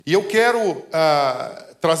E eu quero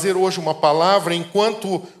trazer hoje uma palavra.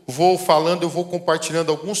 Enquanto vou falando, eu vou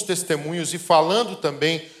compartilhando alguns testemunhos e falando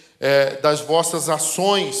também das vossas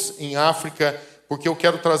ações em África, porque eu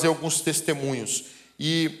quero trazer alguns testemunhos.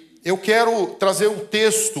 E eu quero trazer um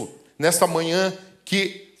texto nesta manhã,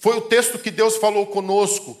 que foi o texto que Deus falou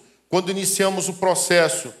conosco quando iniciamos o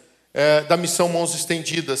processo da missão Mãos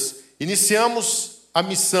Estendidas. Iniciamos a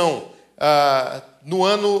missão no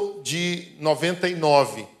ano de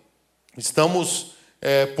 99. Estamos,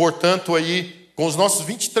 portanto, aí com os nossos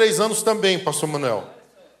 23 anos também, pastor Manuel.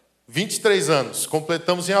 23 anos,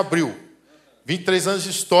 completamos em abril. 23 anos de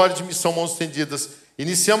história de missão Mãos Estendidas.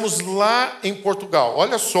 Iniciamos lá em Portugal.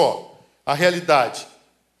 Olha só a realidade.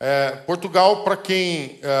 Portugal, para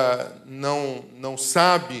quem não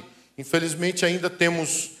sabe, infelizmente ainda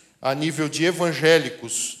temos, a nível de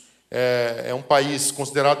evangélicos, é um país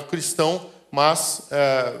considerado cristão, mas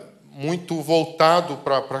muito voltado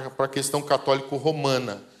para a questão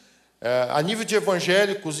católico-romana. A nível de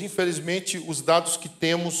evangélicos, infelizmente, os dados que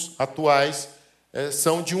temos atuais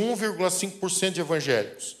são de 1,5% de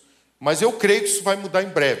evangélicos. Mas eu creio que isso vai mudar em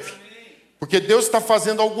breve, porque Deus está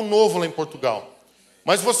fazendo algo novo lá em Portugal.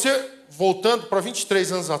 Mas você, voltando para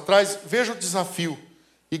 23 anos atrás, veja o desafio.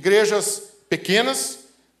 Igrejas pequenas,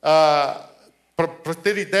 para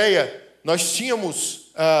ter ideia, nós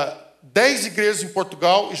tínhamos 10 igrejas em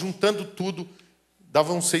Portugal e juntando tudo,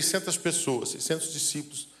 davam 600 pessoas, 600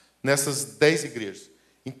 discípulos nessas 10 igrejas.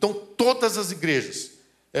 Então, todas as igrejas,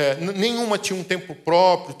 nenhuma tinha um templo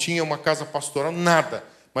próprio, tinha uma casa pastoral, nada.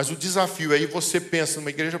 Mas o desafio, aí você pensa numa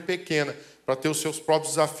igreja pequena, para ter os seus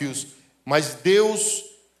próprios desafios. Mas Deus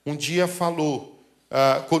um dia falou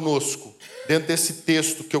conosco, dentro desse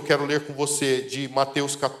texto que eu quero ler com você, de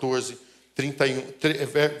Mateus 14, 31,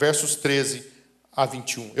 versos 13 a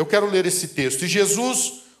 21. Eu quero ler esse texto. E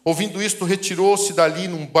Jesus, ouvindo isto, retirou-se dali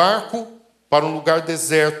num barco para um lugar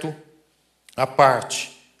deserto à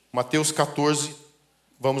parte. Mateus 14,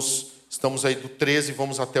 estamos aí do 13,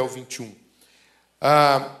 vamos até o 21.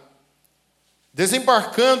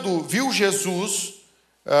 Desembarcando, viu Jesus,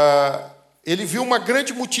 ele viu uma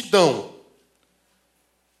grande multidão,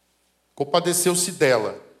 compadeceu-se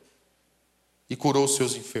dela e curou os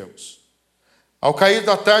seus enfermos. Ao cair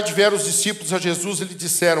da tarde, vieram os discípulos a Jesus e lhe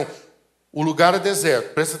disseram: o lugar é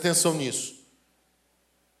deserto, presta atenção nisso.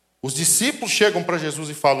 Os discípulos chegam para Jesus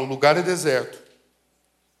e falam: o lugar é deserto,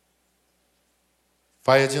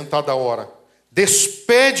 vai adiantada a hora.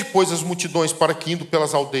 Despede, pois, as multidões para que, indo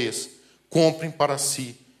pelas aldeias, comprem para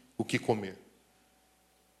si o que comer.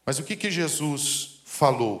 Mas o que Jesus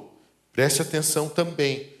falou? Preste atenção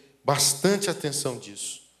também, bastante atenção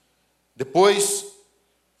disso. Depois,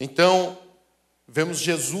 então, vemos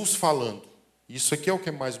Jesus falando. Isso aqui é o que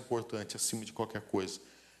é mais importante, acima de qualquer coisa.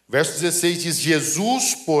 Verso 16 diz: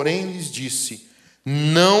 Jesus, porém, lhes disse: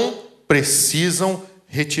 não precisam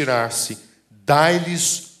retirar-se,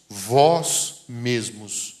 dai-lhes vós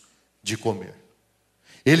mesmos de comer.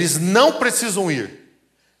 Eles não precisam ir,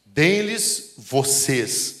 deem-lhes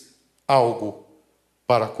vocês algo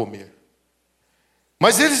para comer.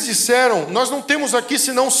 Mas eles disseram: nós não temos aqui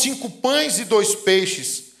senão 5 pães e 2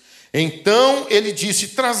 peixes. Então ele disse: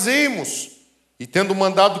 trazemos. E tendo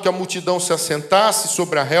mandado que a multidão se assentasse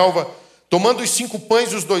sobre a relva, tomando os 5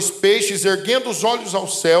 pães e os 2 peixes, erguendo os olhos ao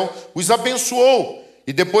céu, os abençoou.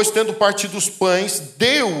 E depois, tendo partido os pães,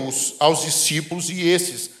 deu-os aos discípulos e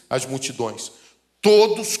esses às multidões.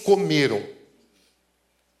 Todos comeram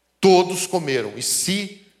e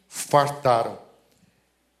se fartaram.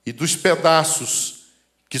 E dos pedaços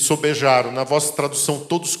que sobejaram, na vossa tradução,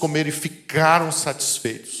 todos comeram e ficaram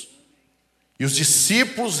satisfeitos. E os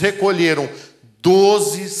discípulos recolheram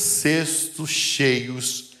 12 cestos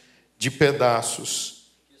cheios de pedaços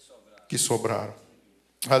que sobraram.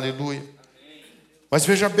 Aleluia. Mas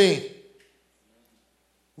veja bem,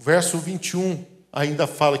 o verso 21 ainda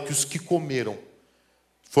fala que os que comeram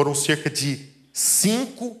foram cerca de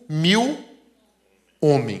 5.000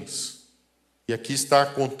 homens. E aqui está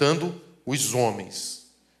contando os homens.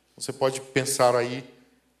 Você pode pensar aí,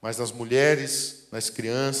 mas nas mulheres, nas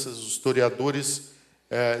crianças, os historiadores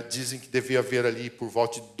dizem que devia haver ali por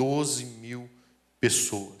volta de 12.000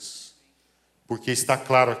 pessoas. Porque está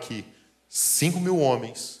claro aqui, 5.000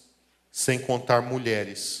 homens, sem contar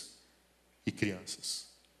mulheres e crianças.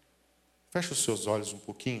 Feche os seus olhos um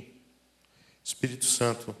pouquinho. Espírito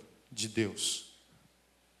Santo de Deus,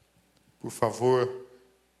 por favor,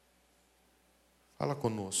 fala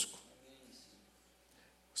conosco.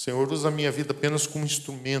 Senhor, usa a minha vida apenas como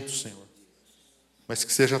instrumento, Senhor. Mas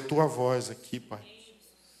que seja a Tua voz aqui, Pai.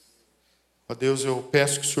 Ó Deus, eu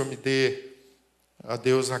peço que o Senhor me dê a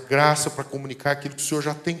Deus, a graça para comunicar aquilo que o Senhor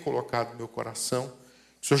já tem colocado no meu coração,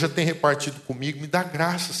 que o Senhor já tem repartido comigo. Me dá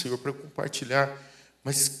graça, Senhor, para eu compartilhar,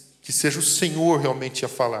 mas que seja o Senhor realmente a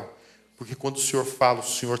falar. Porque quando o Senhor fala, o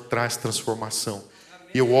Senhor traz transformação.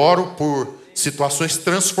 E eu oro por situações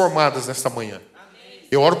transformadas nesta manhã.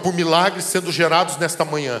 Eu oro por milagres sendo gerados nesta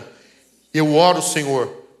manhã. Eu oro, Senhor,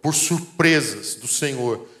 por surpresas do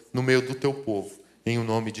Senhor no meio do teu povo. Em o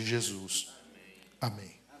nome de Jesus.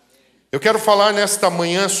 Amém. Eu quero falar nesta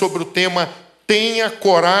manhã sobre o tema: tenha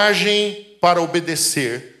coragem para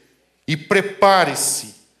obedecer e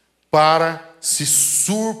prepare-se para se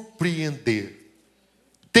surpreender.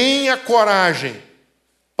 Tenha coragem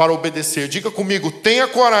para obedecer. Diga comigo: tenha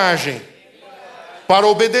coragem para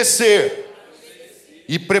obedecer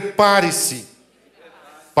e prepare-se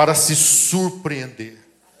para se surpreender.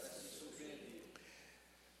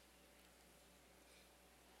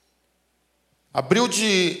 Abril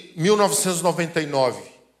de 1999,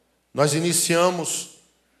 nós iniciamos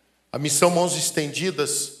a missão Mãos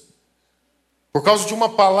Estendidas por causa de uma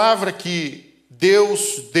palavra que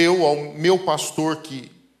Deus deu ao meu pastor, que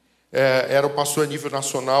era o pastor a nível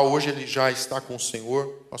nacional. Hoje ele já está com o Senhor,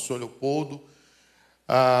 pastor Leopoldo.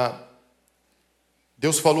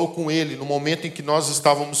 Deus falou com ele no momento em que nós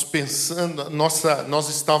estávamos pensando, nós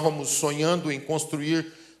estávamos sonhando em construir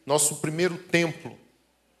nosso primeiro templo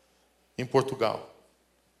em Portugal.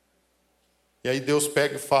 E aí Deus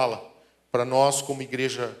pega e fala para nós, como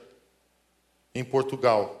igreja em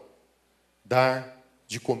Portugal, dar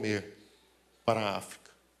de comer para a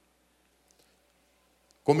África.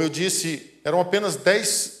 Como eu disse, eram apenas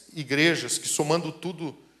 10 igrejas que, somando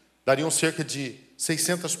tudo, dariam cerca de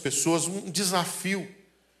 600 pessoas. Um desafio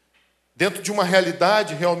dentro de uma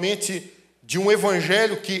realidade realmente de um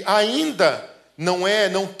evangelho que ainda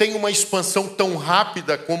não tem uma expansão tão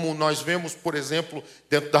rápida como nós vemos, por exemplo,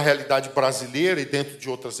 dentro da realidade brasileira e dentro de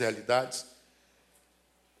outras realidades.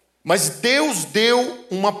 Mas Deus deu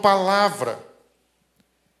uma palavra.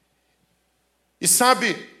 E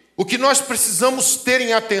sabe, o que nós precisamos ter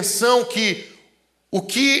em atenção, que o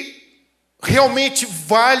que realmente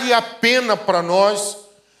vale a pena para nós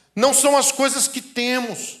não são as coisas que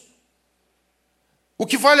temos. O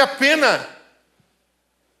que vale a pena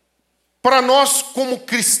para nós, como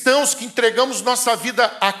cristãos que entregamos nossa vida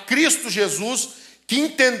a Cristo Jesus, que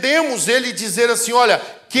entendemos Ele dizer assim: olha,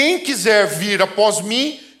 quem quiser vir após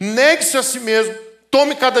mim, negue-se a si mesmo,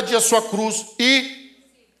 tome cada dia a sua cruz e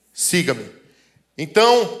siga-me.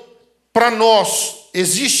 Então, para nós,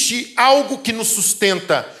 existe algo que nos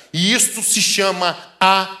sustenta, e isto se chama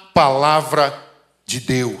a palavra de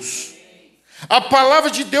Deus. A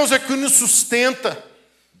palavra de Deus é que nos sustenta.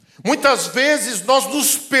 Muitas vezes nós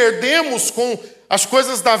nos perdemos com as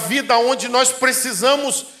coisas da vida, onde nós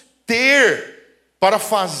precisamos ter para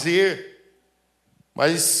fazer.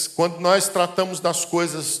 Mas quando nós tratamos das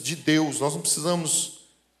coisas de Deus, nós não precisamos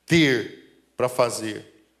ter para fazer.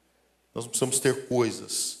 Nós não precisamos ter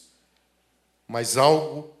coisas. Mas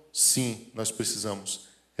algo, sim, nós precisamos,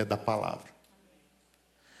 é da palavra.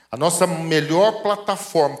 A nossa melhor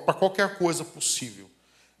plataforma para qualquer coisa possível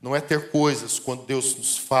não é ter coisas quando Deus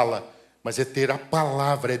nos fala, mas é ter a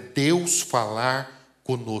palavra, é Deus falar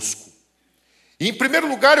conosco. E em primeiro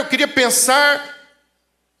lugar, eu queria pensar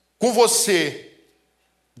com você: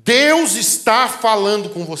 Deus está falando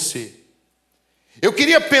com você. Eu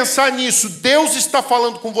queria pensar nisso, Deus está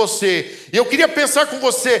falando com você. E eu queria pensar com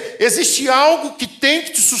você: existe algo que tem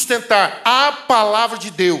que te sustentar, a palavra de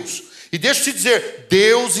Deus. E deixa eu te dizer,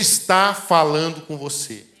 Deus está falando com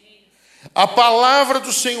você. A palavra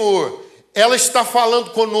do Senhor, ela está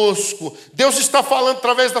falando conosco. Deus está falando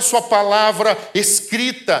através da sua palavra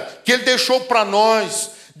escrita, que Ele deixou para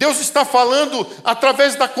nós. Deus está falando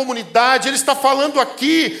através da comunidade, Ele está falando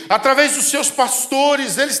aqui, através dos seus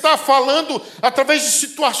pastores, Ele está falando através de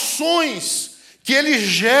situações que Ele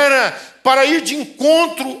gera para ir de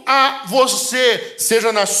encontro a você,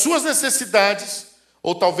 seja nas suas necessidades,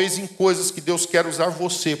 ou talvez em coisas que Deus quer usar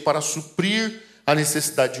você para suprir a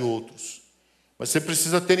necessidade de outros. Mas você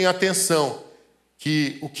precisa ter em atenção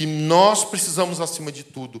que o que nós precisamos acima de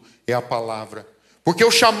tudo é a palavra. Porque o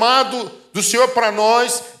chamado do Senhor para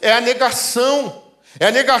nós é a negação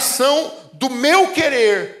do meu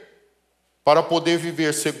querer para poder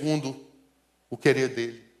viver segundo o querer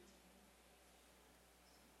dele.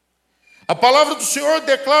 A palavra do Senhor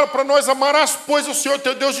declara para nós: amarás, pois, o Senhor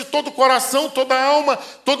teu Deus de todo o coração, toda a alma,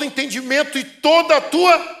 todo o entendimento e toda a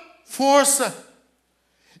tua força.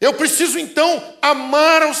 Eu preciso então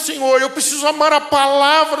amar ao Senhor, eu preciso amar a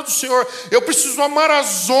palavra do Senhor, eu preciso amar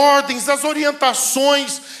as ordens, as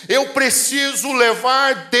orientações, eu preciso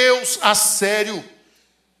levar Deus a sério.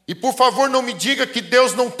 E por favor, não me diga que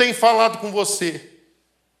Deus não tem falado com você.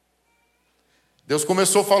 Deus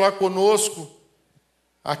começou a falar conosco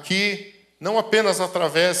aqui, não apenas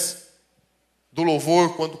através do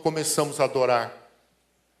louvor, quando começamos a adorar.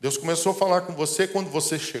 Deus começou a falar com você quando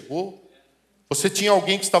você chegou. Você tinha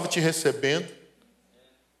alguém que estava te recebendo.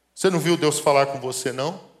 Você não viu Deus falar com você,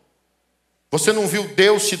 não? Você não viu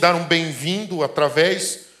Deus te dar um bem-vindo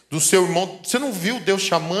através do seu irmão? Você não viu Deus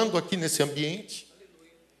chamando aqui nesse ambiente?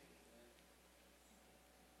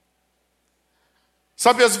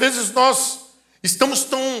 Sabe, às vezes nós estamos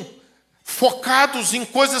tão focados em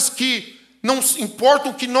coisas que não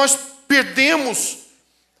importam, que nós perdemos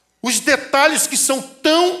os detalhes que são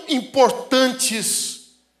tão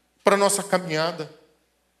importantes para a nossa caminhada.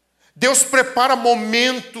 Deus prepara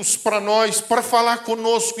momentos para nós, para falar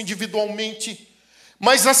conosco individualmente,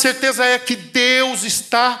 mas a certeza é que Deus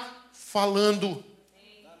está falando.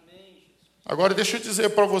 Agora deixa eu dizer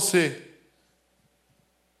para você,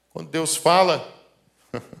 quando Deus fala,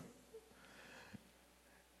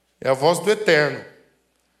 é a voz do Eterno.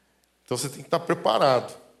 Então você tem que estar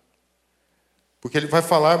preparado. Porque Ele vai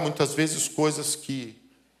falar muitas vezes coisas que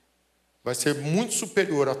vai ser muito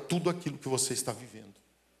superior a tudo aquilo que você está vivendo.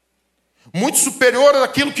 Muito superior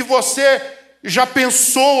àquilo que você já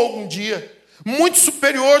pensou algum dia. Muito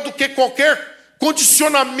superior do que qualquer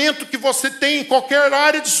condicionamento que você tem em qualquer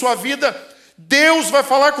área de sua vida. Deus vai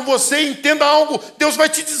falar com você, entenda algo. Deus vai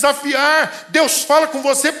te desafiar. Deus fala com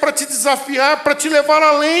você para te desafiar, para te levar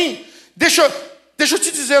além. Deixa eu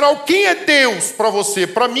te dizer algo. Quem é Deus para você?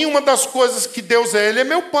 Para mim, uma das coisas que Deus é, Ele é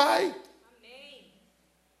meu Pai.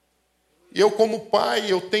 E eu, como pai,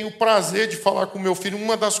 eu tenho o prazer de falar com meu filho.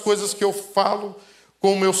 Uma das coisas que eu falo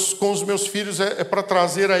com os meus filhos é para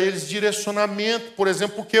trazer a eles direcionamento, por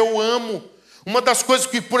exemplo, porque eu amo. Uma das coisas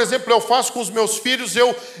que, por exemplo, eu faço com os meus filhos,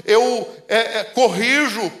 eu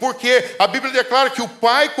corrijo, porque a Bíblia declara que o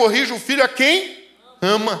pai corrige o filho a quem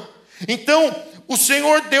ama. Então, o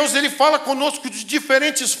Senhor Deus, Ele fala conosco de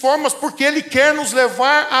diferentes formas, porque Ele quer nos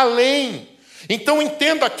levar além. Então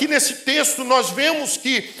entenda, aqui nesse texto nós vemos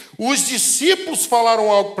que os discípulos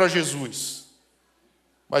falaram algo para Jesus.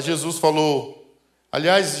 Mas Jesus falou,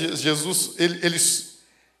 aliás, Jesus,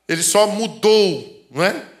 ele só mudou, não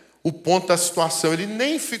é? O ponto da situação. Ele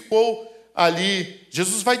nem ficou ali,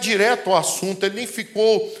 Jesus vai direto ao assunto, ele nem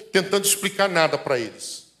ficou tentando explicar nada para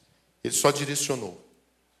eles. Ele só direcionou.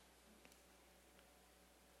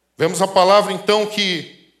 Vemos a palavra então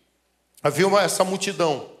que havia essa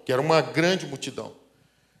multidão, que era uma grande multidão.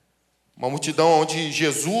 Uma multidão onde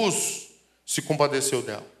Jesus se compadeceu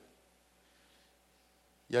dela.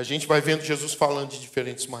 E a gente vai vendo Jesus falando de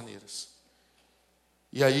diferentes maneiras.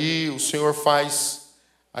 E aí o Senhor faz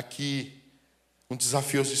aqui um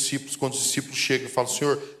desafio aos discípulos. Quando os discípulos chegam e falam,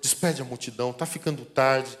 Senhor, despede a multidão, está ficando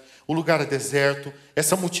tarde, o lugar é deserto,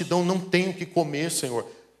 essa multidão não tem o que comer, Senhor.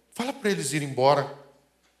 Fala para eles irem embora.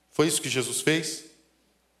 Foi isso que Jesus fez?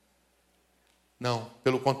 Não,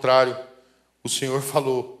 pelo contrário, o Senhor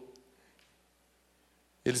falou,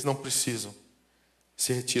 eles não precisam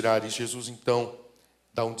se retirar. E Jesus então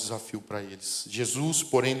dá um desafio para eles. Jesus,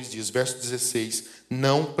 porém, lhes diz, verso 16,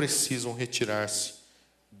 não precisam retirar-se,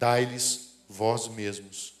 dai-lhes vós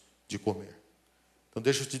mesmos de comer. Então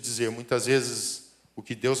deixa eu te dizer, muitas vezes o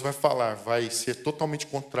que Deus vai falar vai ser totalmente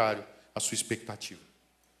contrário à sua expectativa.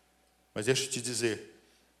 Mas deixa eu te dizer,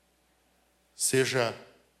 seja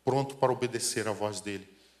pronto para obedecer à voz dele,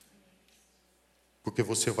 porque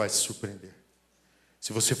você vai se surpreender.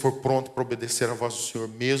 Se você for pronto para obedecer à voz do Senhor,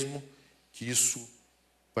 mesmo que isso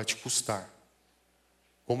vai te custar.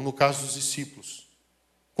 Como no caso dos discípulos.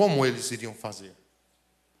 Como eles iriam fazer?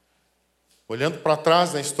 Olhando para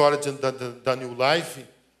trás na história da New Life,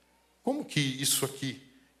 como que isso aqui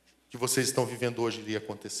que vocês estão vivendo hoje iria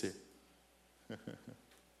acontecer?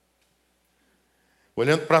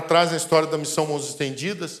 Olhando para trás na história da Missão Mãos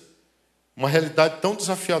Estendidas, uma realidade tão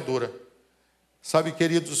desafiadora. Sabe,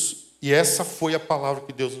 queridos, e essa foi a palavra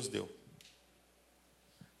que Deus nos deu.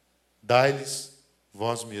 Dai-lhes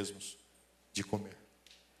vós mesmos de comer.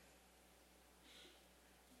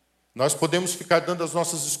 Nós podemos ficar dando as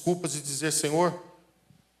nossas desculpas e dizer, Senhor,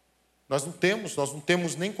 nós não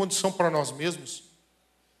temos nem condição para nós mesmos.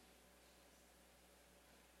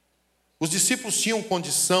 Os discípulos tinham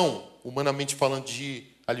condição, humanamente falando, de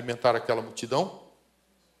alimentar aquela multidão?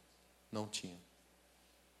 Não tinham.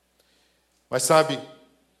 Mas sabe,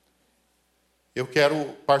 eu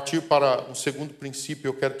quero partir para um segundo princípio,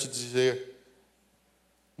 eu quero te dizer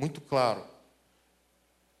muito claro.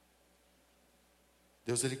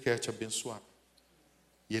 Deus, Ele quer te abençoar.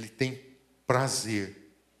 E Ele tem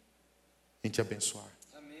prazer em te abençoar.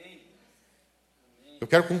 Amém. Amém. Eu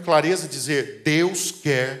quero com clareza dizer, Deus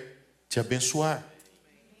quer te abençoar.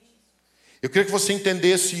 Eu queria que você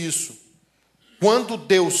entendesse isso. Quando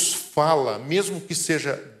Deus fala, mesmo que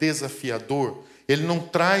seja desafiador, Ele não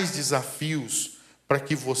traz desafios para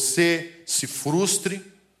que você se frustre,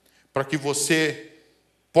 para que você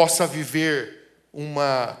possa viver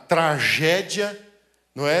uma tragédia,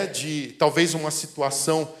 não é? De talvez uma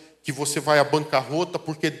situação que você vai à bancarrota,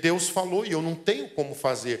 porque Deus falou e eu não tenho como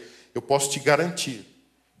fazer. Eu posso te garantir,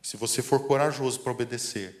 que se você for corajoso para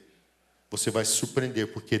obedecer, você vai se surpreender,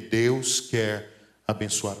 porque Deus quer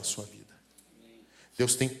abençoar a sua vida.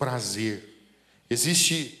 Deus tem prazer.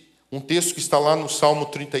 Existe um texto que está lá no Salmo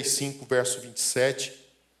 35, verso 27.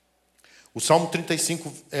 O Salmo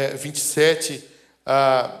 35, 27,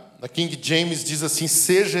 a King James diz assim: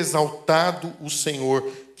 seja exaltado o Senhor,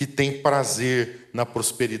 que tem prazer na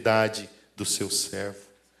prosperidade do seu servo.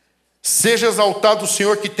 Seja exaltado o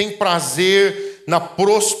Senhor, que tem prazer na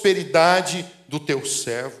prosperidade do teu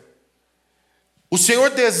servo. O Senhor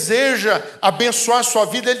deseja abençoar a sua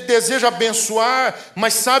vida, Ele deseja abençoar,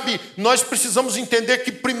 mas sabe, nós precisamos entender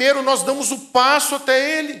que primeiro nós damos o passo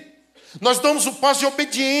até Ele. Nós damos o passo de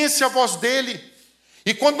obediência à voz dEle.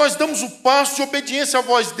 E quando nós damos o passo de obediência à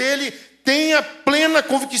voz dEle, tenha plena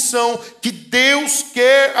convicção que Deus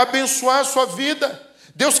quer abençoar a sua vida.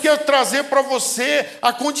 Deus quer trazer para você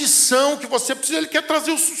a condição que você precisa, Ele quer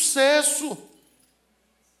trazer o sucesso.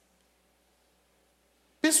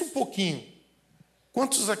 Pensa um pouquinho.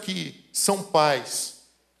 Quantos aqui são pais?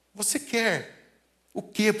 Você quer o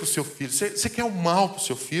que para o seu filho? Você quer o mal para o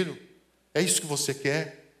seu filho? É isso que você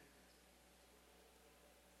quer?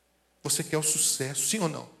 Você quer o sucesso, sim ou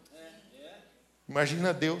não?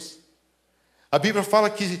 Imagina Deus. A Bíblia fala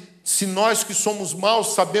que se nós que somos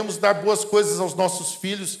maus sabemos dar boas coisas aos nossos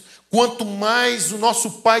filhos, quanto mais o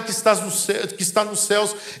nosso Pai que está nos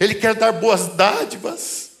céus, Ele quer dar boas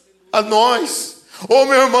dádivas a nós. Ô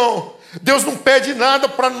meu irmão, Deus não pede nada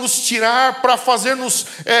para nos tirar, para fazer-nos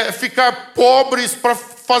ficar pobres, para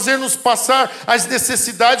fazer-nos passar as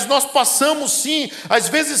necessidades. Nós passamos sim, às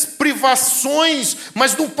vezes privações,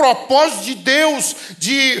 mas no propósito de Deus,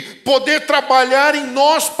 de poder trabalhar em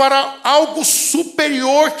nós para algo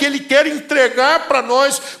superior que Ele quer entregar para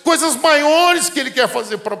nós, coisas maiores que Ele quer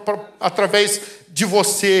fazer através de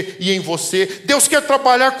você e em você. Deus quer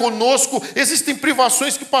trabalhar conosco. Existem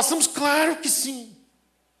privações que passamos? Claro que sim.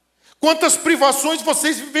 Quantas privações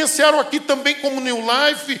vocês vivenciaram aqui também como New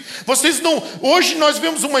Life? Vocês não... Hoje nós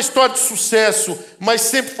vemos uma história de sucesso, mas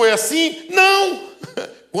sempre foi assim? Não!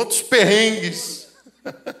 Quantos perrengues!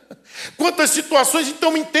 Quantas situações?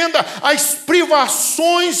 Então entenda, as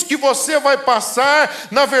privações que você vai passar,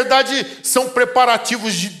 na verdade, são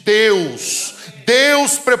preparativos de Deus.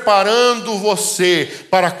 Deus preparando você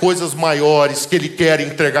para coisas maiores que Ele quer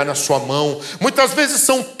entregar na sua mão. Muitas vezes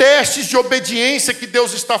são testes de obediência que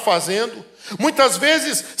Deus está fazendo. Muitas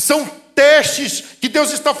vezes são testes que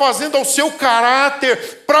Deus está fazendo ao seu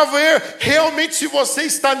caráter, para ver realmente se você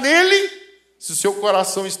está nele, se o seu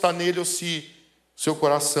coração está nele ou se o seu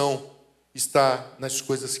coração está nas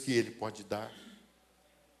coisas que Ele pode dar.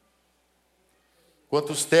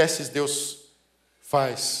 Quantos testes Deus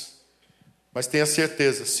faz? Mas tenha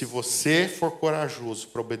certeza, se você for corajoso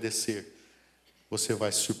para obedecer, você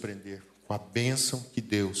vai se surpreender com a bênção que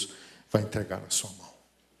Deus vai entregar na sua mão.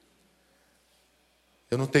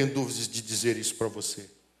 Eu não tenho dúvidas de dizer isso para você.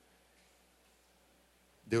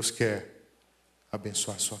 Deus quer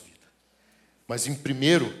abençoar a sua vida. Mas em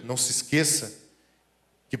primeiro, não se esqueça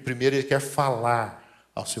que primeiro Ele quer falar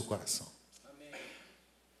ao seu coração. Amém.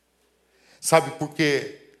 Sabe,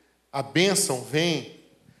 porque a bênção vem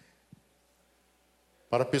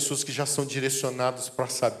para pessoas que já são direcionadas para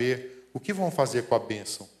saber o que vão fazer com a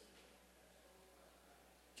bênção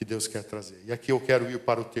que Deus quer trazer. E aqui eu quero ir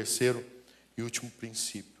para o terceiro e último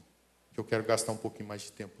princípio, que eu quero gastar um pouquinho mais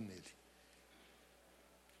de tempo nele.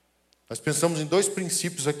 Nós pensamos em dois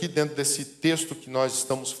princípios aqui dentro desse texto que nós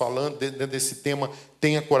estamos falando, dentro desse tema: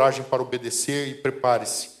 tenha coragem para obedecer e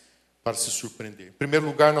prepare-se para se surpreender. Em primeiro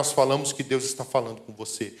lugar, nós falamos que Deus está falando com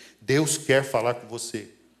você. Deus quer falar com você.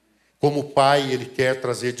 Como Pai, Ele quer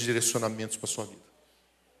trazer direcionamentos para a sua vida.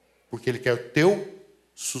 Porque Ele quer o teu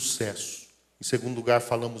sucesso. Em segundo lugar,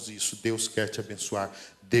 falamos isso. Deus quer te abençoar.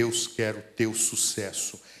 Deus quer o teu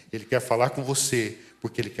sucesso. Ele quer falar com você,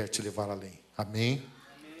 porque Ele quer te levar além. Amém?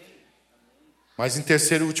 Mas em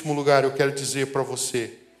terceiro e último lugar, eu quero dizer para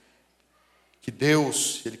você que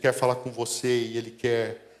Deus, Ele quer falar com você e Ele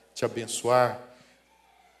quer te abençoar.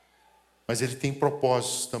 Mas Ele tem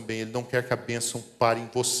propósitos também. Ele não quer que a bênção pare em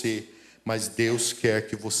você, mas Deus quer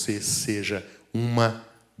que você seja uma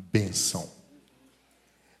bênção.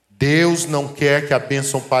 Deus não quer que a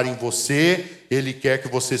bênção pare em você, Ele quer que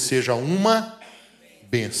você seja uma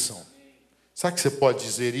bênção. Sabe que você pode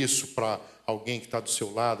dizer isso para alguém que está do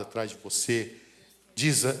seu lado, atrás de você?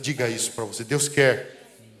 Diga isso para você.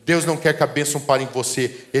 Deus não quer que a bênção pare em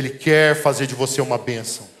você, Ele quer fazer de você uma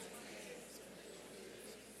bênção.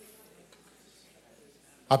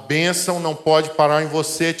 A bênção não pode parar em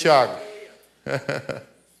você, Tiago.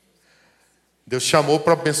 Deus chamou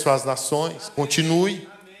para abençoar as nações. Continue.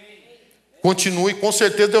 Continue. Com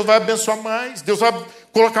certeza Deus vai abençoar mais. Deus vai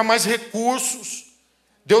colocar mais recursos.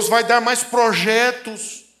 Deus vai dar mais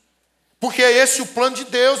projetos. Porque é esse o plano de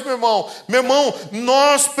Deus, meu irmão. Meu irmão,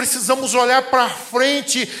 nós precisamos olhar para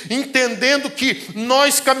frente, entendendo que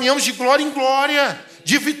nós caminhamos de glória em glória,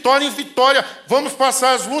 de vitória em vitória. Vamos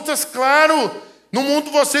passar as lutas, claro. No mundo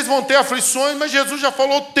vocês vão ter aflições, mas Jesus já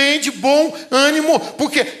falou, tem de bom ânimo,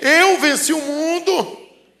 porque eu venci o mundo.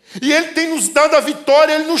 E Ele tem nos dado a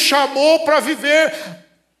vitória, Ele nos chamou para viver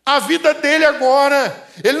a vida dEle agora.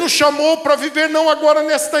 Ele nos chamou para viver não agora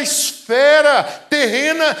nesta esfera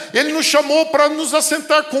terrena, Ele nos chamou para nos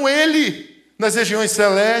assentar com Ele nas regiões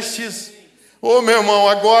celestes. Ô meu irmão,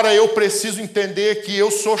 agora eu preciso entender que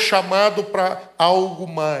eu sou chamado para algo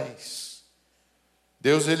mais.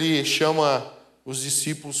 Deus, Ele chama os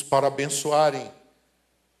discípulos para abençoarem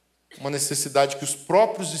uma necessidade que os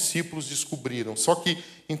próprios discípulos descobriram. Só que,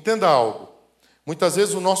 entenda algo, muitas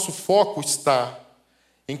vezes o nosso foco está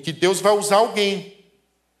em que Deus vai usar alguém.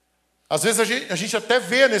 Às vezes a gente até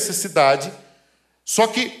vê a necessidade, só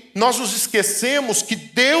que nós nos esquecemos que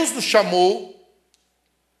Deus nos chamou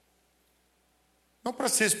não para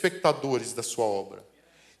ser espectadores da sua obra.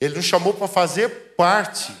 Ele nos chamou para fazer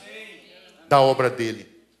parte da obra dele.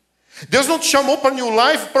 Deus não te chamou para New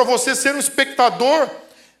Life para você ser um espectador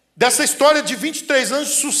dessa história de 23 anos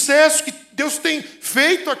de sucesso que Deus tem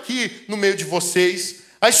feito aqui no meio de vocês.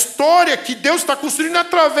 A história que Deus está construindo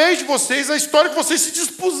através de vocês, a história que vocês se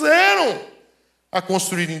dispuseram a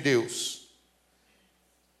construir em Deus.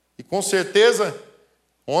 E com certeza,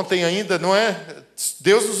 ontem ainda, não é?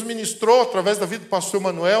 Deus nos ministrou através da vida do pastor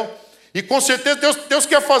Manuel. E com certeza Deus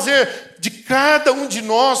quer fazer de cada um de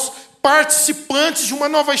nós participantes de uma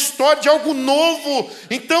nova história, de algo novo.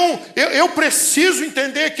 Então, eu preciso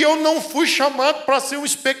entender que eu não fui chamado para ser um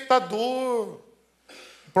espectador.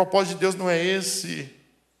 O propósito de Deus não é esse.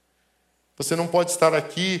 Você não pode estar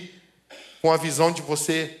aqui com a visão de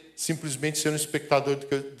você simplesmente ser um espectador do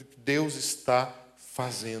que Deus está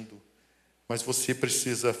fazendo. Mas você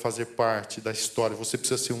precisa fazer parte da história, você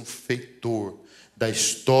precisa ser um feitor da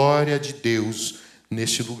história de Deus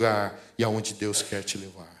neste lugar e aonde Deus quer te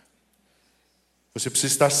levar. Você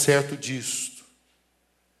precisa estar certo disso.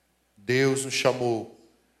 Deus nos chamou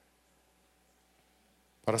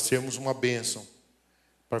para sermos uma bênção,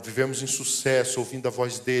 para vivermos em sucesso, ouvindo a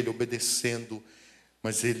voz dEle, obedecendo,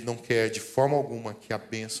 mas Ele não quer de forma alguma que a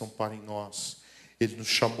bênção pare em nós. Ele nos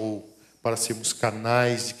chamou para sermos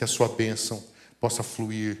canais de que a sua bênção possa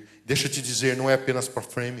fluir. Deixa eu te dizer, não é apenas para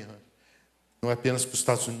Framingham, não é apenas para os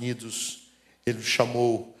Estados Unidos. Ele nos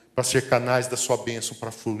chamou para ser canais da sua bênção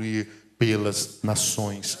para fluir pelas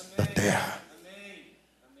nações da terra.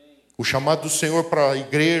 O chamado do Senhor para a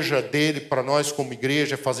igreja dele, para nós como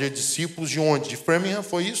igreja, é fazer discípulos de onde? De Framingham,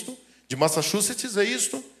 foi isto? De Massachusetts, é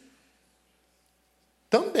isto?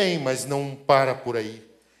 Também, mas não para por aí.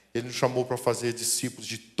 Ele nos chamou para fazer discípulos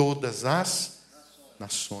de todas as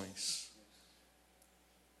nações.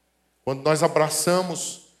 Quando nós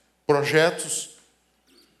abraçamos projetos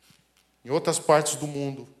em outras partes do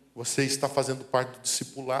mundo, você está fazendo parte do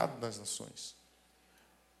discipulado nas nações.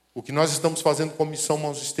 O que nós estamos fazendo com Missão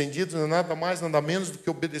Mãos Estendidas não é nada mais, nada menos do que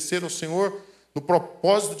obedecer ao Senhor no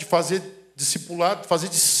propósito de fazer discipulado, de fazer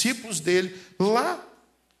discípulos dele lá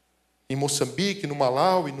em Moçambique, no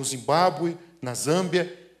Malawi, no Zimbábue, na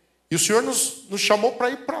Zâmbia. E o Senhor nos chamou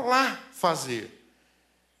para ir para lá fazer.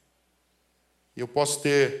 E eu posso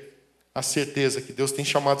ter a certeza que Deus tem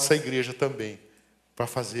chamado essa igreja também para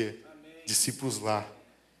fazer discípulos lá.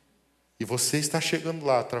 E você está chegando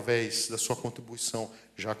lá através da sua contribuição.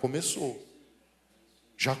 Já começou.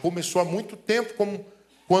 Já começou há muito tempo, como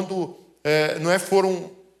quando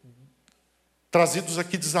foram trazidos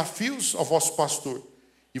aqui desafios ao vosso pastor.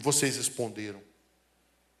 E vocês responderam.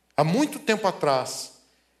 Há muito tempo atrás.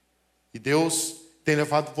 E Deus tem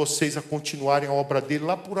levado vocês a continuarem a obra dele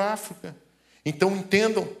lá por África. Então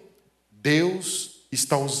entendam, Deus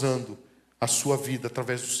está usando a sua vida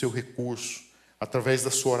através do seu recurso, através da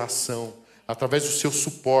sua oração, através do seu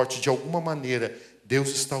suporte, de alguma maneira, Deus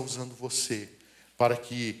está usando você para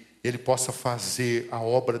que Ele possa fazer a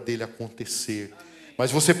obra dele acontecer. Amém. Mas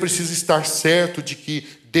você precisa estar certo de que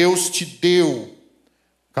Deus te deu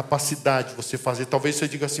capacidade de você fazer. Talvez você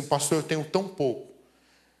diga assim, pastor, eu tenho tão pouco.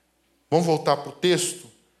 Vamos voltar para o texto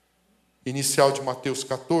inicial de Mateus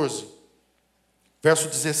 14, verso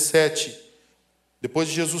 17. Depois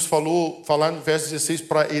de Jesus falar no verso 16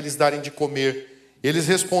 para eles darem de comer. Eles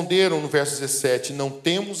responderam no verso 17, não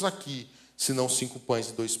temos aqui senão 5 pães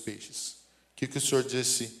e 2 peixes. O que o Senhor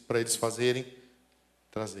disse para eles fazerem?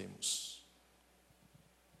 Trazemos.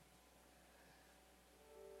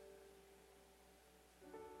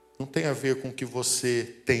 Não tem a ver com o que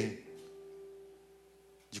você tem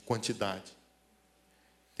de quantidade.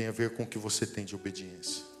 Tem a ver com o que você tem de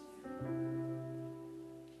obediência.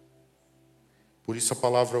 Por isso a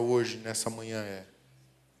palavra hoje, nessa manhã é: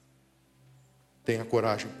 tenha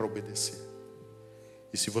coragem para obedecer.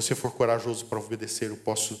 E se você for corajoso para obedecer, eu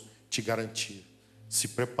posso te garantir, se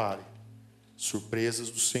prepare.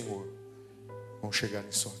 Surpresas do Senhor vão chegar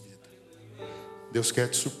em sua vida. Deus quer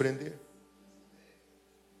te surpreender.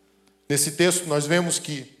 Nesse texto nós vemos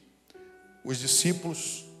que os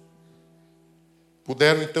discípulos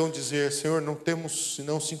puderam então dizer, Senhor, não temos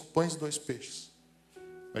senão 5 pães e 2 peixes.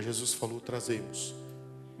 Mas Jesus falou, trazemos.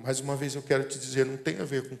 Mais uma vez eu quero te dizer, não tem a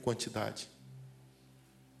ver com quantidade.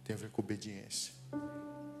 Tem a ver com obediência.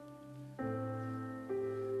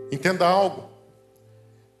 Entenda algo.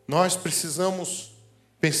 Nós precisamos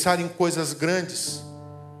pensar em coisas grandes.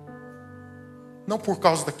 Não por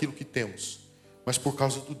causa daquilo que temos, mas por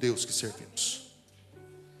causa do Deus que servimos.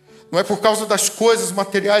 Não é por causa das coisas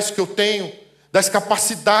materiais que eu tenho, das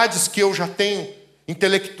capacidades que eu já tenho,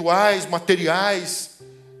 intelectuais, materiais,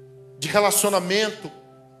 de relacionamento,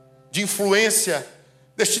 de influência.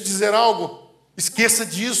 Deixa eu te dizer algo, esqueça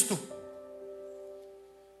disto.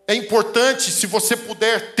 É importante, se você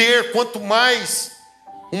puder ter, quanto mais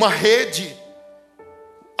uma rede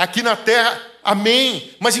aqui na terra,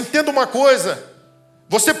 amém. Mas entenda uma coisa,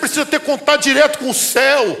 você precisa ter contato direto com o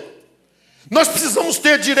céu. Nós precisamos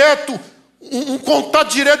ter um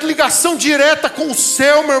contato direto, ligação direta com o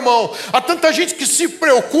céu, meu irmão. Há tanta gente que se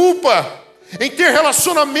preocupa em ter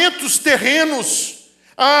relacionamentos terrenos.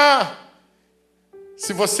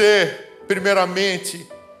 Se você, primeiramente,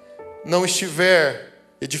 não estiver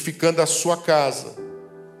edificando a sua casa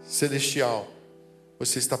celestial,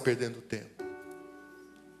 você está perdendo tempo.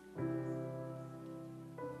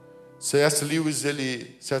 C.S. Lewis,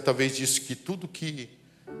 ele certa vez disse que tudo que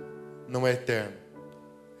não é eterno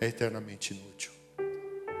é eternamente inútil.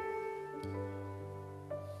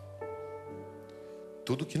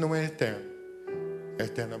 Tudo que não é eterno é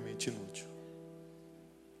eternamente inútil.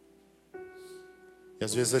 E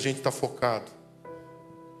às vezes a gente está focado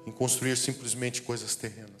em construir simplesmente coisas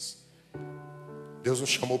terrenas. Deus nos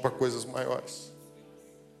chamou para coisas maiores.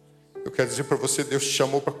 Eu quero dizer para você, Deus te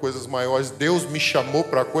chamou para coisas maiores. Deus me chamou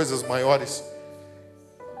para coisas maiores.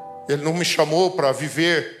 Ele não me chamou para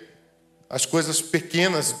viver as coisas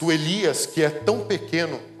pequenas do Elias, que é tão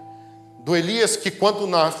pequeno. Do Elias que quando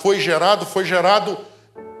foi gerado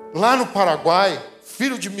lá no Paraguai,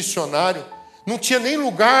 filho de missionário. Não tinha nem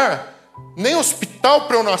lugar, nem hospital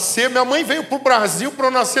para eu nascer. Minha mãe veio para o Brasil para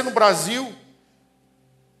eu nascer no Brasil.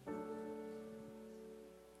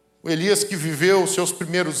 O Elias que viveu os seus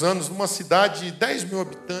primeiros anos numa cidade de 10 mil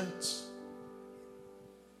habitantes.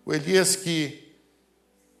 O Elias que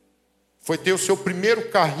foi ter o seu primeiro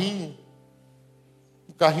carrinho,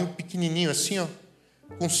 um carrinho pequenininho assim,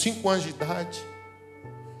 com 5 anos de idade.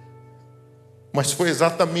 Mas foi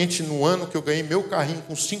exatamente no ano que eu ganhei meu carrinho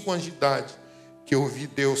com 5 anos de idade que eu ouvi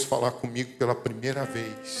Deus falar comigo pela primeira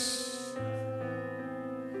vez.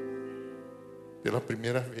 Pela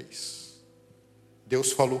primeira vez.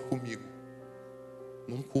 Deus falou comigo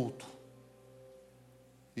num culto.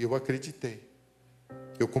 E eu acreditei.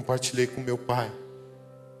 Eu compartilhei com meu pai.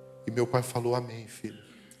 E meu pai falou, amém, filho.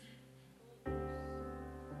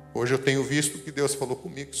 Hoje eu tenho visto que Deus falou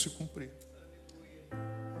comigo se cumprir.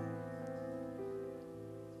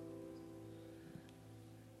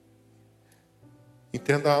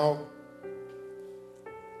 Entenda algo.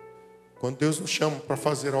 Quando Deus nos chama para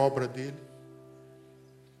fazer a obra dele,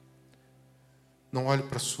 não olhe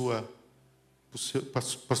para as suas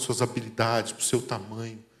habilidades, para o seu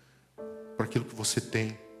tamanho, para aquilo que você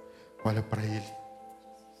tem. Olha para ele.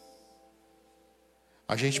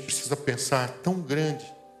 A gente precisa pensar tão grande,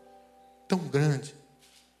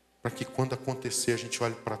 para que quando acontecer a gente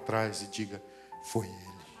olhe para trás e diga, foi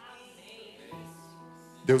ele.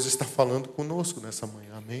 Deus está falando conosco nessa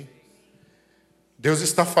manhã, amém? Deus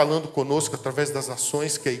está falando conosco através das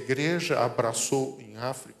ações que a igreja abraçou em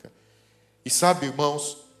África. E sabe,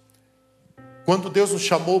 irmãos, quando Deus nos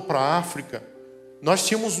chamou para a África, nós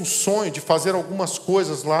tínhamos um sonho de fazer algumas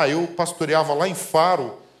coisas lá. Eu pastoreava lá em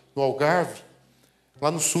Faro, no Algarve. lá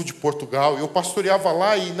no sul de Portugal. Eu pastoreava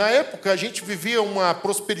lá e, na época, a gente vivia uma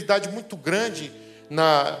prosperidade muito grande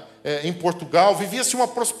em Portugal. Vivia-se uma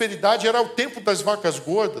prosperidade, era o tempo das vacas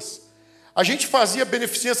gordas. A gente fazia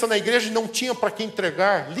beneficência na igreja e não tinha para quem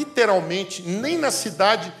entregar, literalmente, nem na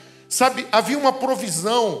cidade. Sabe, havia uma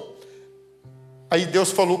provisão. Aí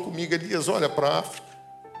Deus falou comigo, Elias, olha para a África.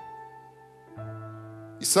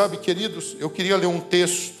 E sabe, queridos, eu queria ler um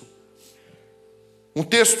texto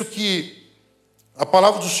que a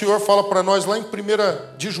palavra do Senhor fala para nós lá em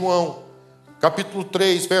 1 de João, capítulo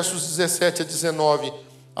 3, versos 17 a 19.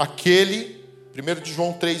 1 de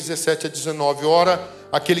João 3, 17 a 19. Ora,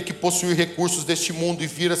 aquele que possui recursos deste mundo e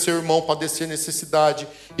vira seu irmão padecer necessidade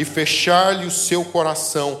e fechar-lhe o seu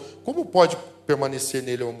coração, como pode permanecer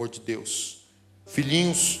nele o amor de Deus?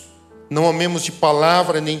 Filhinhos, não amemos de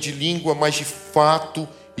palavra nem de língua, mas de fato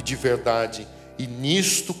e de verdade. E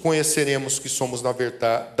nisto conheceremos que somos da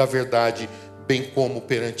verdade, bem como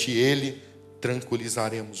perante Ele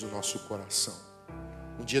tranquilizaremos o nosso coração.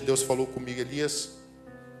 Um dia Deus falou comigo, Elias,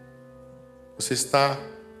 você está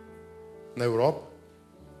na Europa?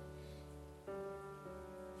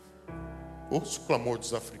 Ouça o clamor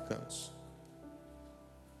dos africanos.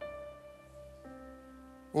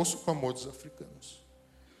 Ouça o clamor dos africanos.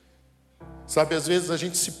 Sabe, às vezes a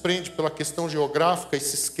gente se prende pela questão geográfica e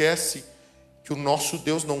se esquece que o nosso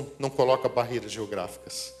Deus não coloca barreiras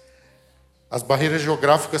geográficas. As barreiras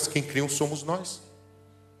geográficas quem criam somos nós.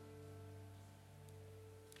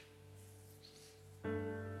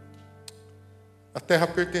 A terra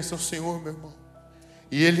pertence ao Senhor, meu irmão.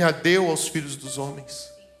 E Ele a deu aos filhos dos homens.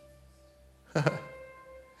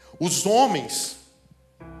 Os homens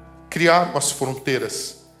criaram as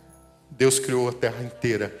fronteiras. Deus criou a terra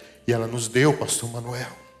inteira. E ela nos deu, pastor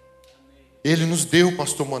Manuel. Ele nos deu,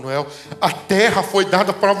 pastor Manuel. A terra foi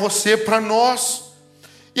dada para você, para nós.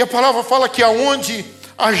 E a palavra fala que aonde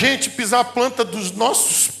a gente pisar a planta dos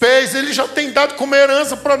nossos pés, Ele já tem dado como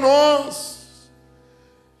herança para nós.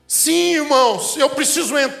 Sim, irmãos, eu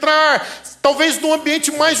preciso entrar, talvez num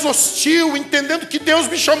ambiente mais hostil, entendendo que Deus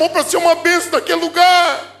me chamou para ser uma bênção naquele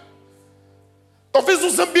lugar. Talvez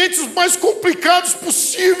nos ambientes mais complicados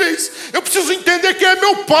possíveis, eu preciso entender quem é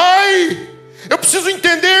meu Pai. Eu preciso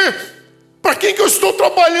entender para quem que eu estou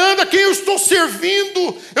trabalhando, a quem eu estou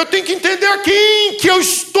servindo. Eu tenho que entender a quem que eu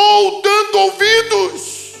estou dando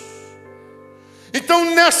ouvidos.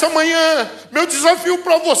 Então, nessa manhã, meu desafio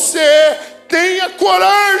para você é: tenha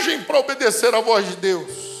coragem para obedecer à voz de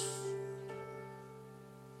Deus.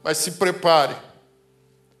 Mas se prepare,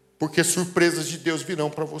 porque surpresas de Deus virão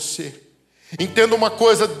para você. Entenda uma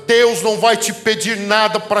coisa, Deus não vai te pedir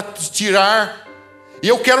nada para te tirar. E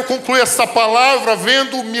eu quero concluir essa palavra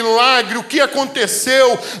vendo o milagre, o que aconteceu,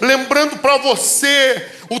 lembrando para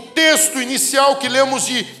você o texto inicial que lemos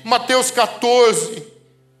de Mateus 14,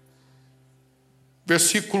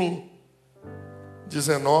 versículo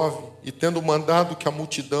 19. E tendo mandado que a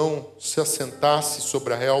multidão se assentasse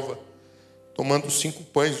sobre a relva, tomando os 5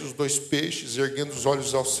 pães e os 2 peixes, erguendo os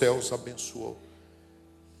olhos aos céus, abençoou.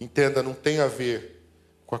 Entenda, não tem a ver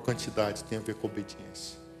com a quantidade, tem a ver com a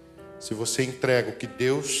obediência. Se você entrega o que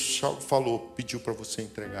Deus falou, pediu para você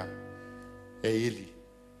entregar, é Ele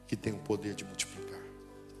que tem o poder de multiplicar.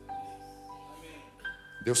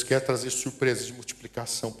 Deus quer trazer surpresas de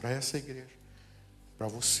multiplicação para essa igreja, para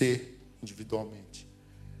você individualmente.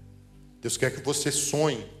 Deus quer que você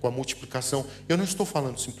sonhe com a multiplicação. Eu não estou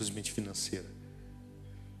falando simplesmente financeira.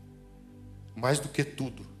 Mais do que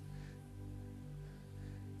tudo,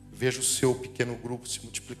 veja o seu pequeno grupo se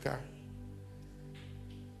multiplicar.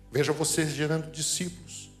 Veja você gerando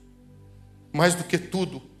discípulos. Mais do que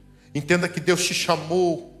tudo, entenda que Deus te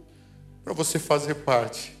chamou para você fazer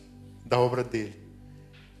parte da obra dele.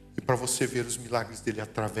 E para você ver os milagres dele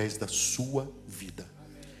através da sua vida.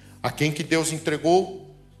 A quem que Deus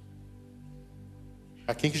entregou?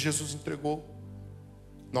 A quem que Jesus entregou?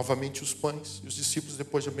 Novamente os pães. E os discípulos,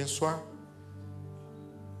 depois de abençoar,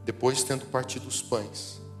 depois tendo partido os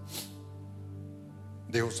pães,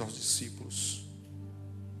 deu aos discípulos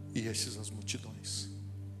e esses às multidões.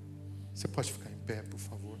 Você pode ficar em pé, por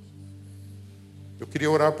favor? Eu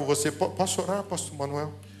queria orar por você. Posso orar, pastor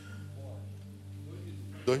Manuel?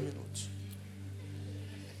 2 minutos.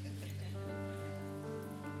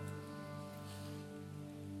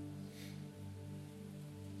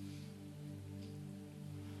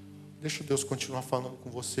 Deixa Deus continuar falando com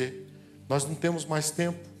você. Nós não temos mais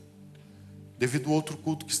tempo, devido ao outro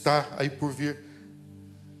culto que está aí por vir.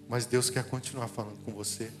 Mas Deus quer continuar falando com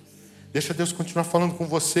você. Deixa Deus continuar falando com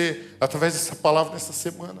você através dessa palavra nessa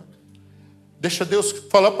semana. Deixa Deus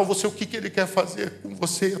falar para você o que Ele quer fazer com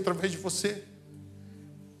você e através de você.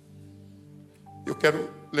 Eu quero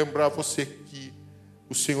lembrar você que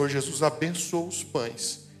o Senhor Jesus abençoou os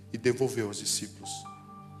pães e devolveu aos discípulos.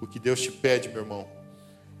 O que Deus te pede, meu irmão,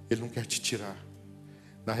 Ele não quer te tirar.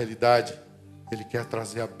 Na realidade, Ele quer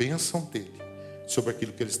trazer a bênção dEle sobre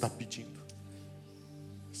aquilo que Ele está pedindo.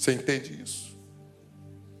 Você entende isso?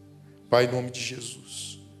 Pai, em nome de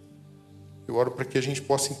Jesus, eu oro para que a gente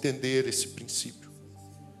possa entender esse princípio,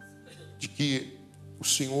 de que o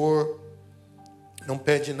Senhor não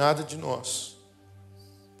pede nada de nós,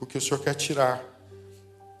 porque o Senhor quer tirar.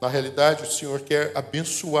 Na realidade, o Senhor quer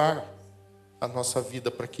abençoar a nossa vida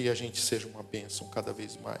para que a gente seja uma bênção cada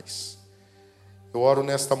vez mais. Eu oro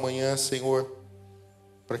nesta manhã, Senhor,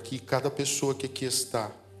 para que cada pessoa que aqui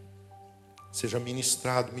está seja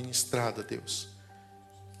ministrada, Deus,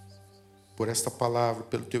 por esta palavra,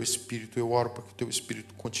 pelo Teu Espírito. Eu oro para que o Teu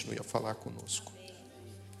Espírito continue a falar conosco.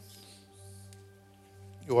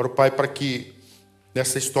 Eu oro, Pai, para que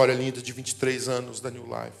nessa história linda de 23 anos da New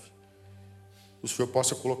Life, o Senhor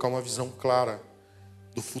possa colocar uma visão clara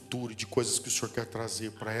do futuro e de coisas que o Senhor quer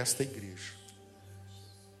trazer para esta igreja.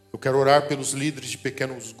 Eu quero orar pelos líderes de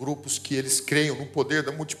pequenos grupos, que eles creiam no poder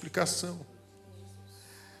da multiplicação.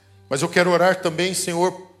 Mas eu quero orar também,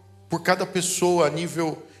 Senhor, por cada pessoa a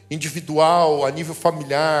nível individual, a nível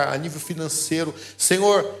familiar, a nível financeiro.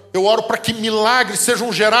 Senhor, eu oro para que milagres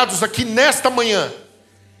sejam gerados aqui nesta manhã.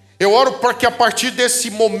 Eu oro para que a partir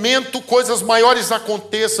desse momento coisas maiores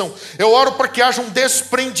aconteçam. Eu oro para que haja um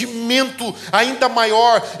desprendimento ainda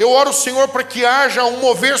maior. Eu oro, Senhor, para que haja um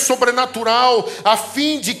mover sobrenatural, a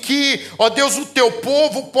fim de que, ó Deus, o Teu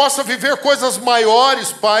povo possa viver coisas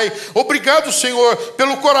maiores, Pai. Obrigado, Senhor,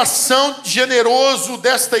 pelo coração generoso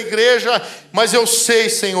desta igreja, mas eu sei,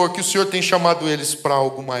 Senhor, que o Senhor tem chamado eles para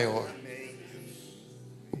algo maior.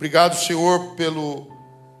 Obrigado, Senhor, pelo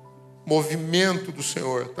movimento do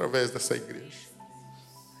Senhor através dessa igreja.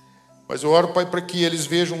 Mas eu oro, Pai, para que eles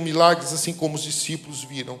vejam milagres assim como os discípulos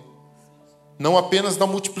viram. Não apenas da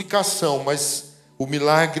multiplicação, mas o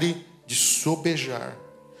milagre de sobejar,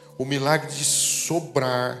 o milagre de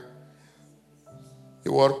sobrar.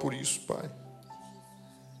 Eu oro por isso, Pai.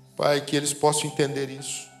 Pai, que eles possam entender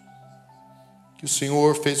isso. Que o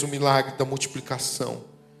Senhor fez o milagre da multiplicação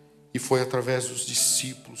e foi através dos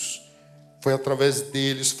discípulos. Foi através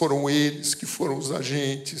deles, foram eles que foram os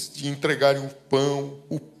agentes de entregarem o pão,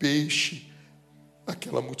 o peixe,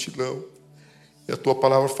 àquela multidão. E a Tua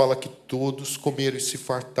palavra fala que todos comeram e se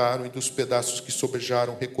fartaram, e dos pedaços que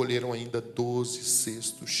sobejaram, recolheram ainda 12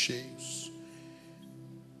 cestos cheios.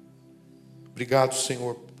 Obrigado,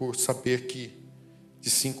 Senhor, por saber que de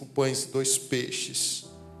 5 pães e 2 peixes,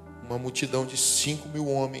 uma multidão de 5.000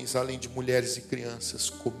 homens, além de mulheres e crianças,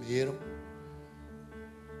 comeram.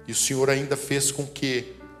 E o Senhor ainda fez com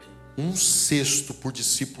que 1 cesto por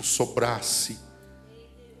discípulo sobrasse,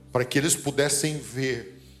 para que eles pudessem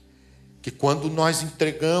ver que quando nós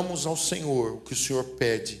entregamos ao Senhor o que o Senhor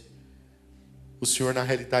pede, o Senhor na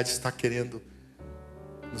realidade está querendo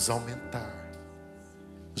nos aumentar.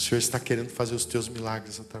 O Senhor está querendo fazer os Teus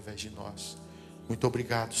milagres através de nós. Muito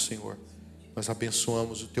obrigado, Senhor. Nós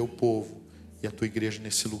abençoamos o Teu povo e a Tua igreja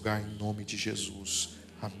nesse lugar, em nome de Jesus.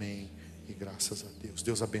 Amém. E graças a Deus.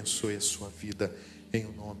 Deus abençoe a sua vida em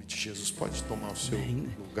nome de Jesus. Pode tomar o seu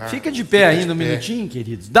lugar. Fica de pé ainda um minutinho,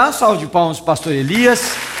 queridos. Dá um salve de palmas para o pastor Elias.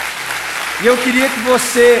 E eu queria que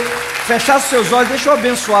você fechasse seus olhos. Deixa eu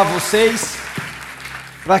abençoar vocês,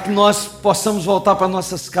 para que nós possamos voltar para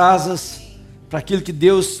nossas casas, para aquilo que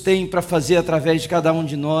Deus tem para fazer através de cada um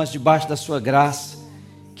de nós, debaixo da sua graça.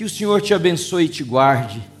 Que o Senhor te abençoe e te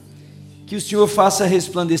guarde. Que o Senhor faça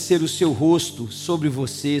resplandecer o seu rosto sobre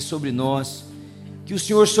você, sobre nós. Que o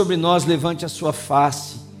Senhor sobre nós levante a sua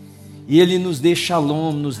face. E Ele nos dê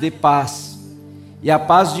shalom, nos dê paz. E a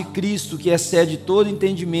paz de Cristo, que excede todo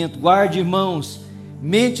entendimento, guarde, irmãos,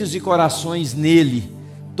 mentes e corações nele,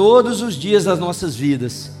 todos os dias das nossas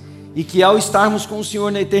vidas. E que ao estarmos com o Senhor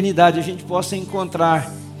na eternidade, a gente possa encontrar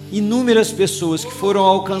inúmeras pessoas que foram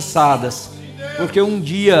alcançadas, porque um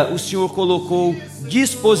dia o Senhor colocou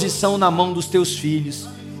disposição na mão dos teus filhos,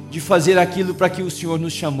 de fazer aquilo para que o Senhor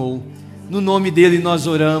nos chamou. No nome dele nós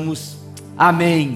oramos. Amém.